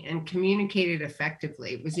me, and communicate it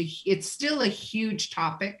effectively. It's still a huge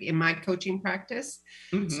topic in my coaching practice.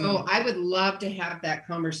 So I would love to have that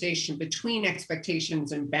conversation between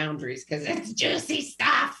expectations and boundaries, because it's juicy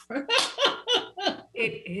stuff.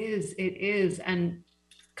 It is. And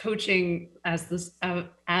coaching as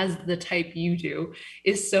the type you do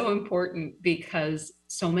is so important, because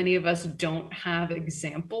so many of us don't have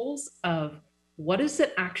examples of what does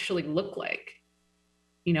it actually look like.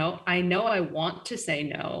 You know I want to say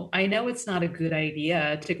no. I know it's not a good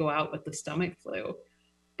idea to go out with the stomach flu,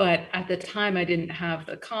 but at the time I didn't have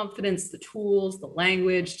the confidence, the tools, the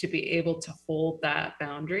language to be able to hold that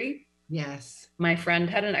boundary. Yes. My friend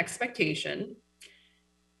had an expectation.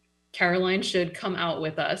 Caroline should come out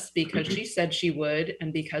with us because she said she would,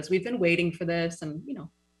 and because we've been waiting for this, and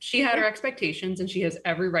she had her expectations, and she has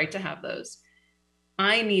every right to have those.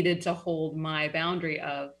 I needed to hold my boundary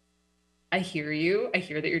of, I hear you. I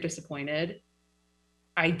hear that you're disappointed.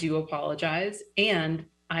 I do apologize. And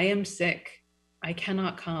I am sick. I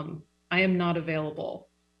cannot come. I am not available.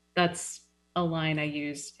 That's a line I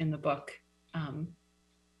use in the book.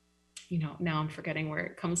 Now I'm forgetting where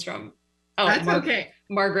it comes from. Oh, that's okay.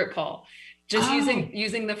 Margaret Paul. Just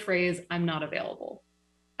using the phrase, I'm not available.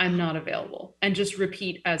 I'm not available. And just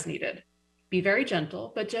repeat as needed. Be very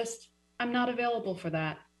gentle, but just, I'm not available for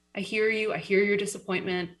that. I hear you. I hear your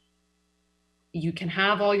disappointment. You can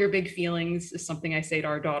have all your big feelings, is something I say to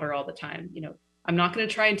our daughter all the time. I'm not going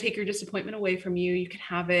to try and take your disappointment away from you. You can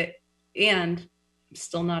have it. And I'm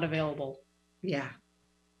still not available. Yeah.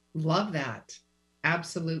 Love that.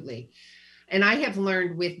 Absolutely. And I have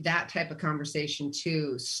learned with that type of conversation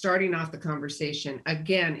too, starting off the conversation,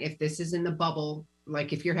 again, if this is in the bubble,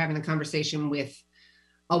 like if you're having a conversation with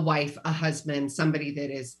a wife, a husband, somebody that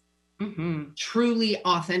is truly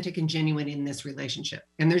authentic and genuine in this relationship.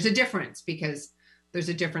 And there's a difference because there's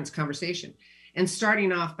a difference conversation. And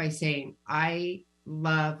starting off by saying, I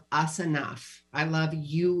love us enough. I love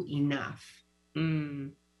you enough.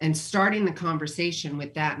 And starting the conversation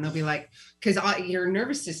with that. And they'll be like, because your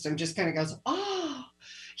nervous system just kind of goes, oh,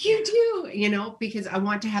 you do, you know, because I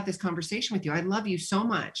want to have this conversation with you. I love you so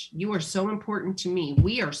much. You are so important to me.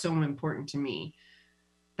 We are so important to me.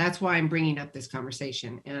 That's why I'm bringing up this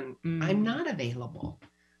conversation. And I'm not available.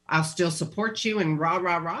 I'll still support you and rah,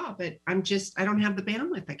 rah, rah, but I don't have the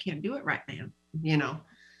bandwidth. I can't do it right now, you know?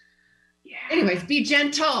 Yeah. Anyways, be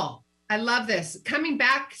gentle. I love this. Coming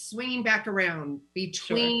back, swinging back around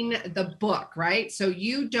between the book, right? So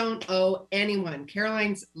You Don't Owe Anyone,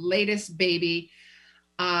 Caroline's latest baby.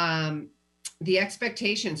 The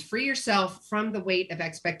expectations, free yourself from the weight of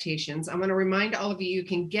expectations. I'm going to remind all of you, you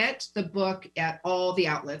can get the book at all the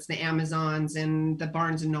outlets, the Amazons and the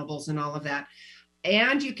Barnes and Nobles and all of that.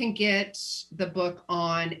 And you can get the book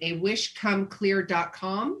on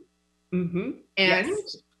awishcomeclear.com.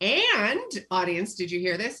 And audience, did you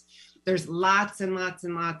hear this? There's lots and lots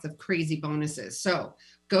and lots of crazy bonuses. So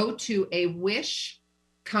go to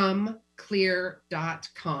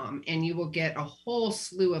awishcomeclear.com and you will get a whole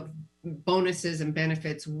slew of bonuses and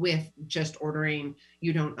benefits with just ordering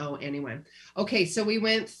You Don't Owe Anyone. Okay, so we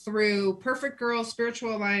went through Perfect Girl,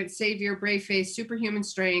 Spiritual Alliance, Savior, Brave Face, Superhuman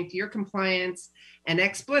Strength, Your Compliance, an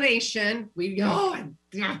explanation. We could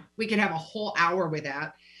have a whole hour with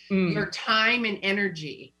that. Your time and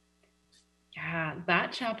energy. Yeah,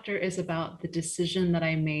 that chapter is about the decision that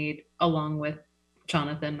I made along with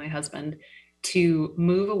Jonathan, my husband, to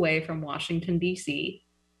move away from Washington, D.C.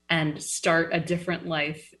 and start a different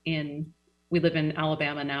life we live in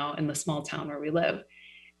Alabama now, in the small town where we live.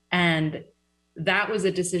 And that was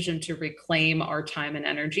a decision to reclaim our time and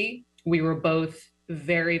energy. We were both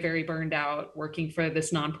very, very burned out working for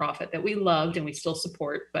this nonprofit that we loved and we still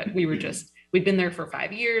support, but we'd been there for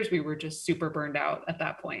 5 years. We were just super burned out at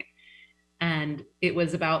that point. And it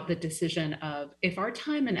was about the decision of, if our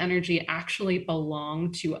time and energy actually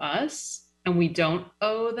belong to us and we don't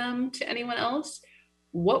owe them to anyone else,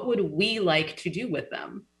 what would we like to do with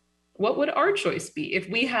them? What would our choice be? If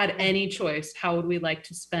we had any choice, how would we like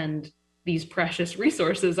to spend these precious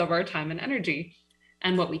resources of our time and energy?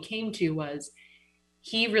 And what we came to was,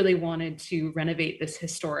 he really wanted to renovate this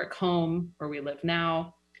historic home where we live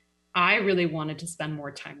now. I really wanted to spend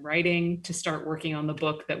more time writing, to start working on the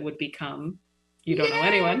book that would become You Don't Know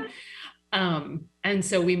Anyone. And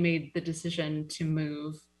so we made the decision to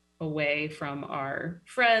move away from our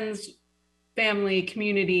friends, family,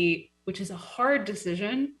 community, which is a hard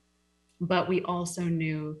decision. But we also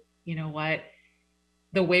knew, you know what,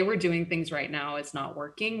 the way we're doing things right now is not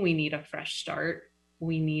working. We need a fresh start.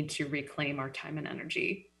 We need to reclaim our time and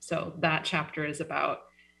energy. So that chapter is about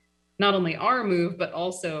not only our move, but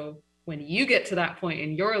also when you get to that point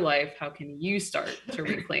in your life, how can you start to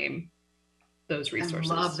reclaim those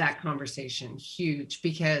resources? I love that conversation. Huge.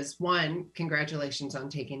 Because one, congratulations on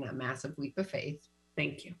taking that massive leap of faith.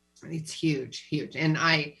 Thank you. It's huge, huge. And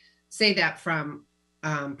I say that from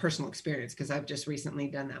personal experience, because I've just recently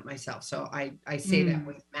done that myself. So I say that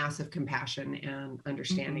with massive compassion and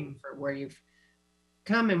understanding for where you've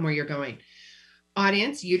come and where you're going.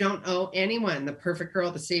 Audience, You Don't Owe Anyone, the Perfect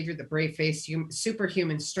Girl, the Savior, the Brave Face,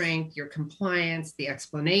 Superhuman Strength, Your Compliance, the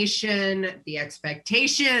explanation, the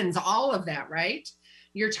expectations, all of that, right?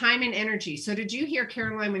 Your time and energy. So did you hear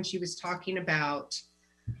Caroline when she was talking about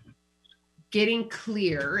getting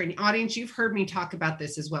clear? And audience, you've heard me talk about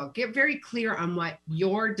this as well. Get very clear on what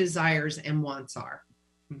your desires and wants are.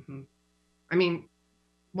 I mean,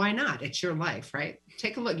 why not? It's your life, right?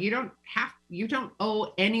 Take a look. You don't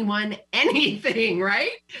owe anyone anything,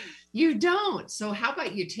 right? You don't. So how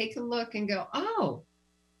about you take a look and go, oh,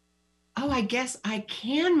 I guess I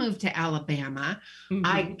can move to Alabama.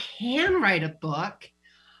 I can write a book.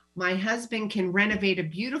 My husband can renovate a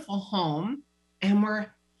beautiful home, and we're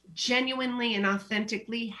genuinely and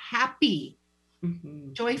authentically happy,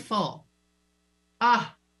 joyful.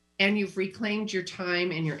 And you've reclaimed your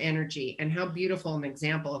time and your energy. And how beautiful an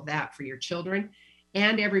example of that for your children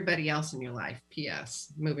and everybody else in your life.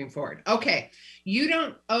 P.S. Moving forward. Okay. You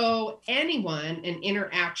don't owe anyone an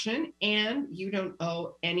interaction, and you don't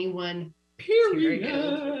owe anyone,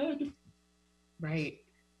 period. Right.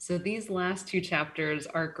 So these last two chapters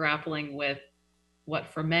are grappling with what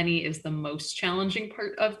for many is the most challenging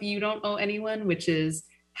part of You Don't Owe Anyone, which is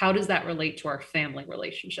how does that relate to our family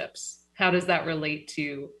relationships? How does that relate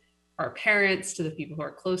to our parents, to the people who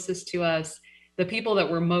are closest to us, the people that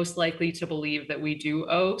we're most likely to believe that we do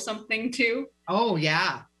owe something to? Oh,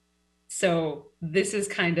 yeah. So this is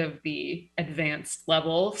kind of the advanced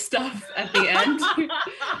level stuff at the end.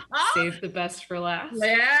 Save the best for last.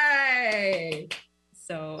 Yay!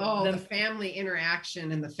 So the family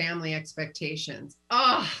interaction and the family expectations.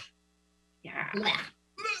 Oh, yeah.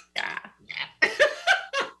 Yeah.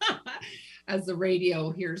 As the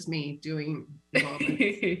radio hears me doing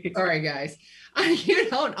moments. Sorry, guys. You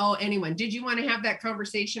don't owe anyone. Did you want to have that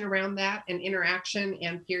conversation around that and interaction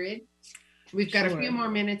and period? We've got a few more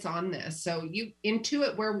minutes on this. So you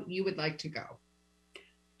intuit where you would like to go.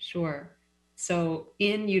 Sure. So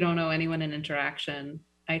in You Don't Owe Anyone an Interaction,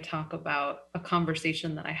 I talk about a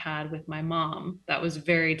conversation that I had with my mom that was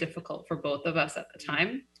very difficult for both of us at the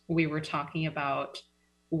time. We were talking about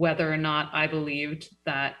whether or not I believed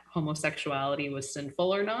that homosexuality was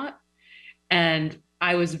sinful or not. And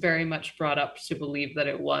I was very much brought up to believe that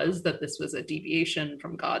it was, that this was a deviation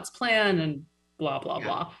from God's plan and blah, blah,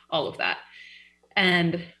 blah, all of that.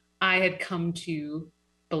 And I had come to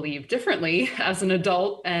believe differently as an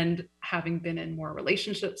adult, and having been in more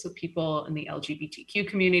relationships with people in the LGBTQ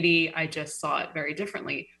community, I just saw it very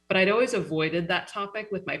differently. But I'd always avoided that topic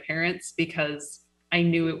with my parents because I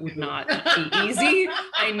knew it would not be easy.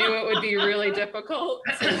 I knew it would be really difficult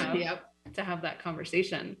to have that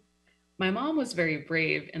conversation. My mom was very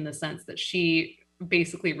brave in the sense that she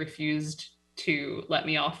basically refused to let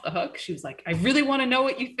me off the hook. She was like, I really want to know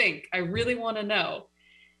what you think. I really want to know.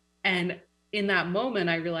 And in that moment,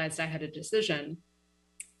 I realized I had a decision.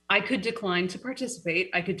 I could decline to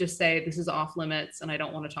participate. I could just say, this is off limits and I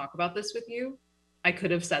don't want to talk about this with you. I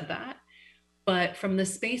could have said that. But from the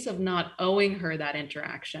space of not owing her that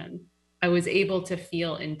interaction, I was able to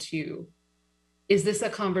feel into, is this a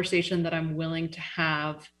conversation that I'm willing to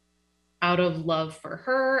have out of love for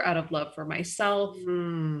her, out of love for myself,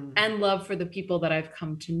 and love for the people that I've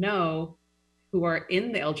come to know who are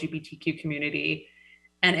in the LGBTQ community?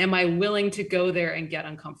 And am I willing to go there and get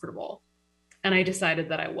uncomfortable? And I decided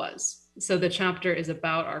that I was. So the chapter is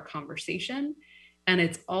about our conversation. And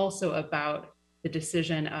it's also about the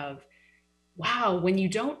decision of, wow, when you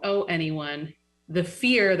don't owe anyone, the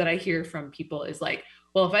fear that I hear from people is like,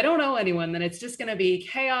 well, if I don't owe anyone, then it's just going to be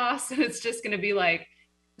chaos. And it's just going to be like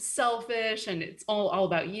selfish and it's all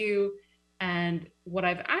about you. And what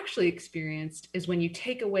I've actually experienced is when you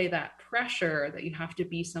take away that pressure that you have to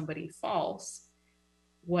be somebody false,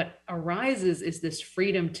 what arises is this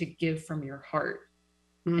freedom to give from your heart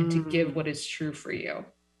and to give what is true for you.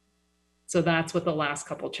 So that's what the last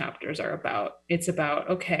couple chapters are about. It's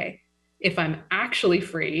about, okay, if I'm actually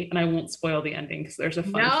free, and I won't spoil the ending because there's a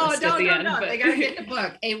fun twist at the end. No, but they gotta get the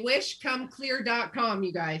book. awishcomeclear.com,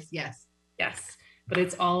 you guys. Yes. But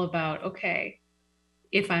it's all about, okay,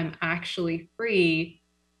 if I'm actually free,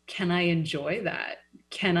 can I enjoy that?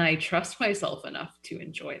 Can I trust myself enough to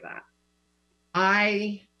enjoy that?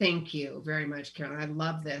 I thank you very much, Caroline. I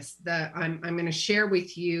love this. I'm going to share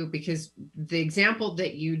with you, because the example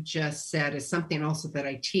that you just said is something also that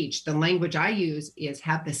I teach. The language I use is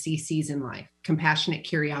have the CCs in life: compassionate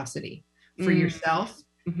curiosity for yourself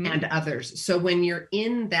and others. So when you're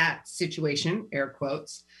in that situation, air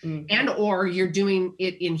quotes, and or you're doing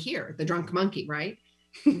it in here, the drunk monkey, right?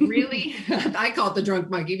 Really, I call it the drunk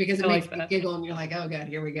monkey because it makes me giggle and you're like, oh God,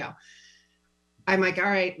 here we go. I'm like, all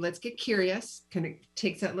right, let's get curious. Kind of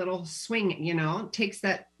takes that little swing, takes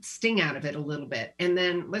that sting out of it a little bit. And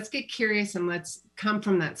then let's get curious and let's come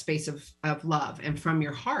from that space of love and from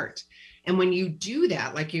your heart. And when you do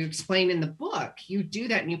that, like you explain in the book, you do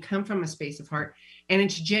that and you come from a space of heart and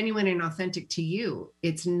it's genuine and authentic to you.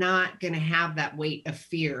 It's not going to have that weight of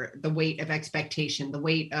fear, the weight of expectation, the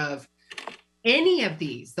weight of any of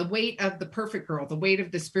these, the weight of the perfect girl, the weight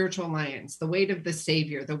of the spiritual alliance, the weight of the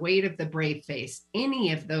savior, the weight of the brave face,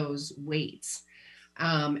 any of those weights,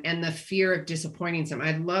 and the fear of disappointing them.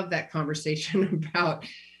 I love that conversation about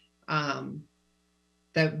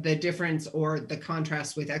the difference or the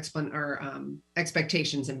contrast with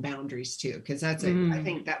expectations and boundaries too, because that's I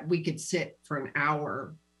think that we could sit for an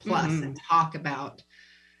hour plus and talk about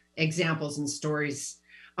examples and stories.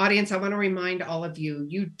 Audience, I want to remind all of you,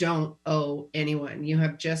 you don't owe anyone. You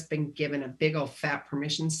have just been given a big old fat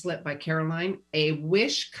permission slip by Caroline.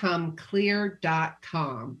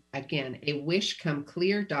 awishcomeclear.com. Again,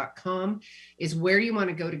 awishcomeclear.com is where you want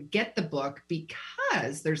to go to get the book,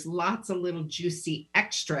 because there's lots of little juicy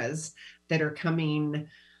extras that are coming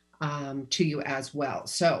to you as well.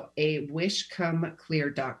 So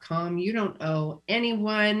awishcomeclear.com. You don't owe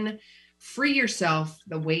anyone. Free yourself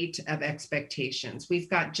the weight of expectations. We've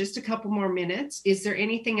got just a couple more minutes. Is there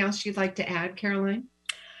anything else you'd like to add, Caroline?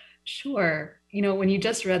 Sure. When you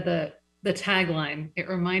just read the tagline, it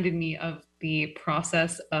reminded me of the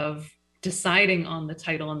process of deciding on the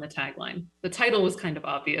title and the tagline. The title was kind of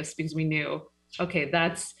obvious because we knew, okay,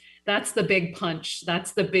 that's the big punch.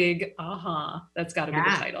 That's the big aha. That's got to be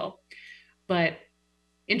the title. But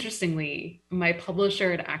interestingly, my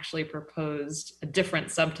publisher had actually proposed a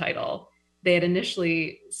different subtitle. They had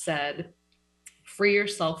initially said, Free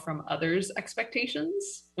Yourself from Others'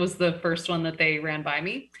 Expectations was the first one that they ran by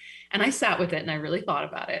me. And I sat with it and I really thought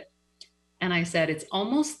about it. And I said, it's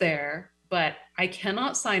almost there, but I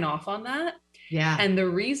cannot sign off on that. Yeah. And the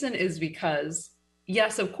reason is because,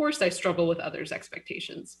 yes, of course, I struggle with others'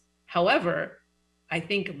 expectations. However, I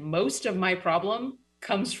think most of my problem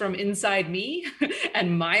comes from inside me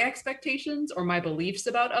and my expectations or my beliefs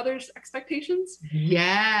about others' expectations.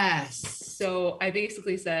 Yes. So I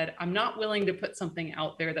basically said, I'm not willing to put something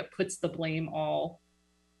out there that puts the blame all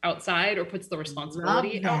outside or puts the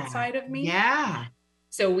responsibility outside of me. Yeah.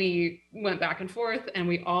 So we went back and forth and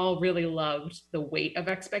we all really loved the weight of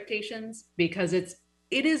expectations because it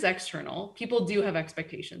is external. People do have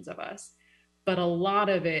expectations of us, but a lot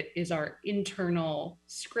of it is our internal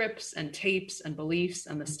scripts and tapes and beliefs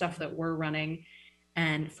and the stuff that we're running.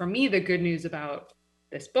 And for me, the good news about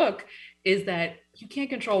this book is that you can't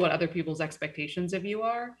control what other people's expectations of you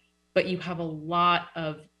are, but you have a lot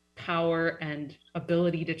of power and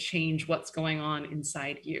ability to change what's going on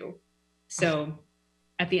inside you. So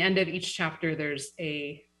at the end of each chapter,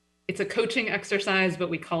 it's a coaching exercise,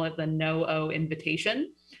 but we call it the No-O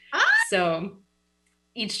invitation. So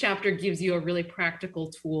each chapter gives you a really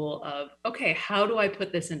practical tool of, okay, how do I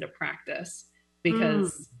put this into practice?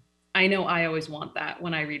 Because I know I always want that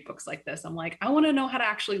when I read books like this. I'm like, I want to know how to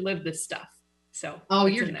actually live this stuff. So,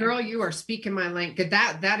 you are speaking my language.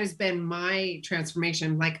 That has been my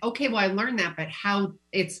transformation. Like, okay, well, I learned that, but how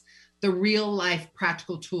it's the real life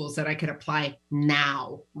practical tools that I could apply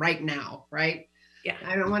right now, right? Yeah.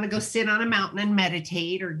 I don't want to go sit on a mountain and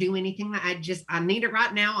meditate or do anything. I need it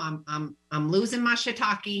right now. I'm losing my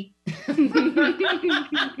shiitake.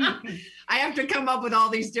 I have to come up with all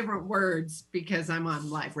these different words because I'm on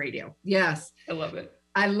live radio. Yes. I love it.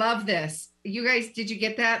 I love this. You guys, did you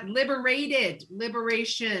get that? Liberated,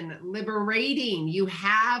 liberation, liberating. You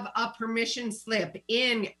have a permission slip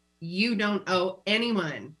in. You don't owe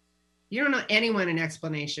anyone. You don't owe anyone an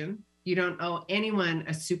explanation. You don't owe anyone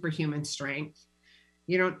a superhuman strength.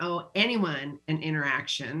 You don't owe anyone an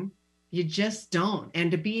interaction. You just don't.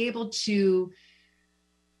 And to be able to,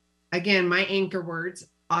 again, my anchor words,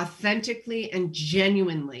 authentically and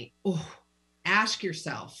genuinely, ask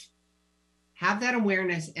yourself, have that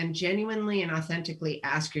awareness and genuinely and authentically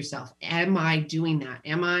ask yourself, am I doing that?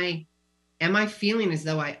 Am I feeling as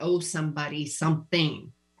though I owe somebody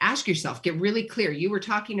something? Ask yourself, get really clear. You were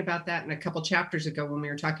talking about that in a couple chapters ago when we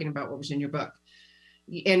were talking about what was in your book.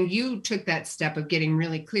 And you took that step of getting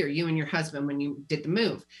really clear, you and your husband, when you did the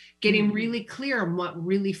move, getting really clear on what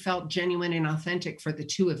really felt genuine and authentic for the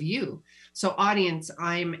two of you. So audience,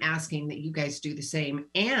 I'm asking that you guys do the same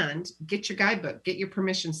and get your guidebook, get your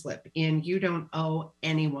permission slip in You Don't Owe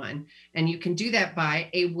Anyone. And you can do that by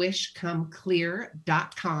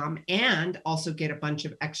awishcomeclear.com and also get a bunch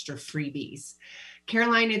of extra freebies.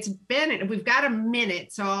 Caroline, we've got a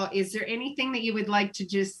minute. So is there anything that you would like to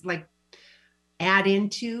just add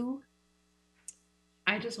into?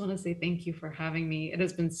 I just want to say thank you for having me. It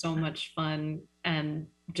has been so much fun, and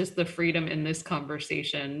just the freedom in this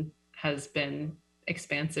conversation has been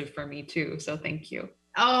expansive for me too. So thank you.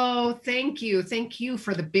 Oh, thank you. Thank you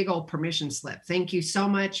for the big old permission slip. Thank you so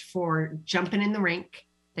much for jumping in the rink.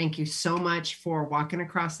 Thank you so much for walking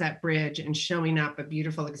across that bridge and showing up a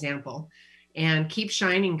beautiful example. And keep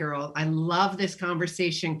shining, girl. I love this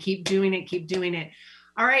conversation. Keep doing it. Keep doing it.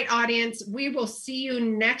 All right, audience, we will see you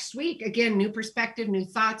next week. Again, new perspective, new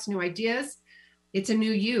thoughts, new ideas. It's a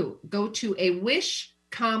new you. Go to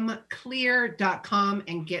awishcomeclear.com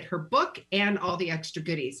and get her book and all the extra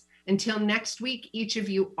goodies. Until next week, each of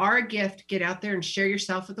you are a gift. Get out there and share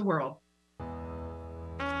yourself with the world.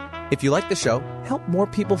 If you like the show, help more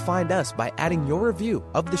people find us by adding your review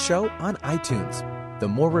of the show on iTunes. The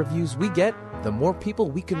more reviews we get, the more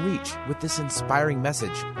people we can reach with this inspiring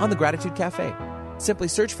message on the Gratitude Cafe. Simply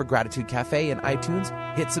search for Gratitude Cafe in iTunes,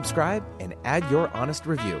 hit subscribe, and add your honest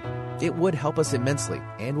review. It would help us immensely,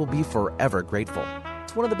 and we'll be forever grateful.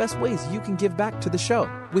 It's one of the best ways you can give back to the show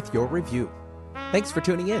with your review. Thanks for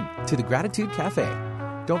tuning in to the Gratitude Cafe.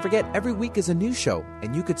 Don't forget, every week is a new show,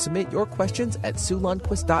 and you could submit your questions at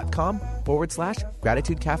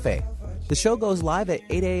SueLundquist.com/Gratitude Cafe. The show goes live at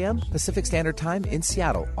 8 a.m. Pacific Standard Time in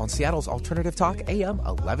Seattle on Seattle's Alternative Talk AM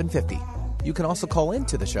 1150. You can also call in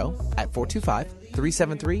to the show at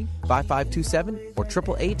 425-373-5527 or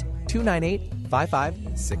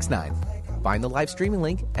 888-298-5569. Find the live streaming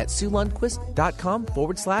link at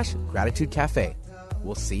SueLundquist.com/Gratitude Cafe.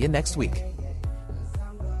 We'll see you next week.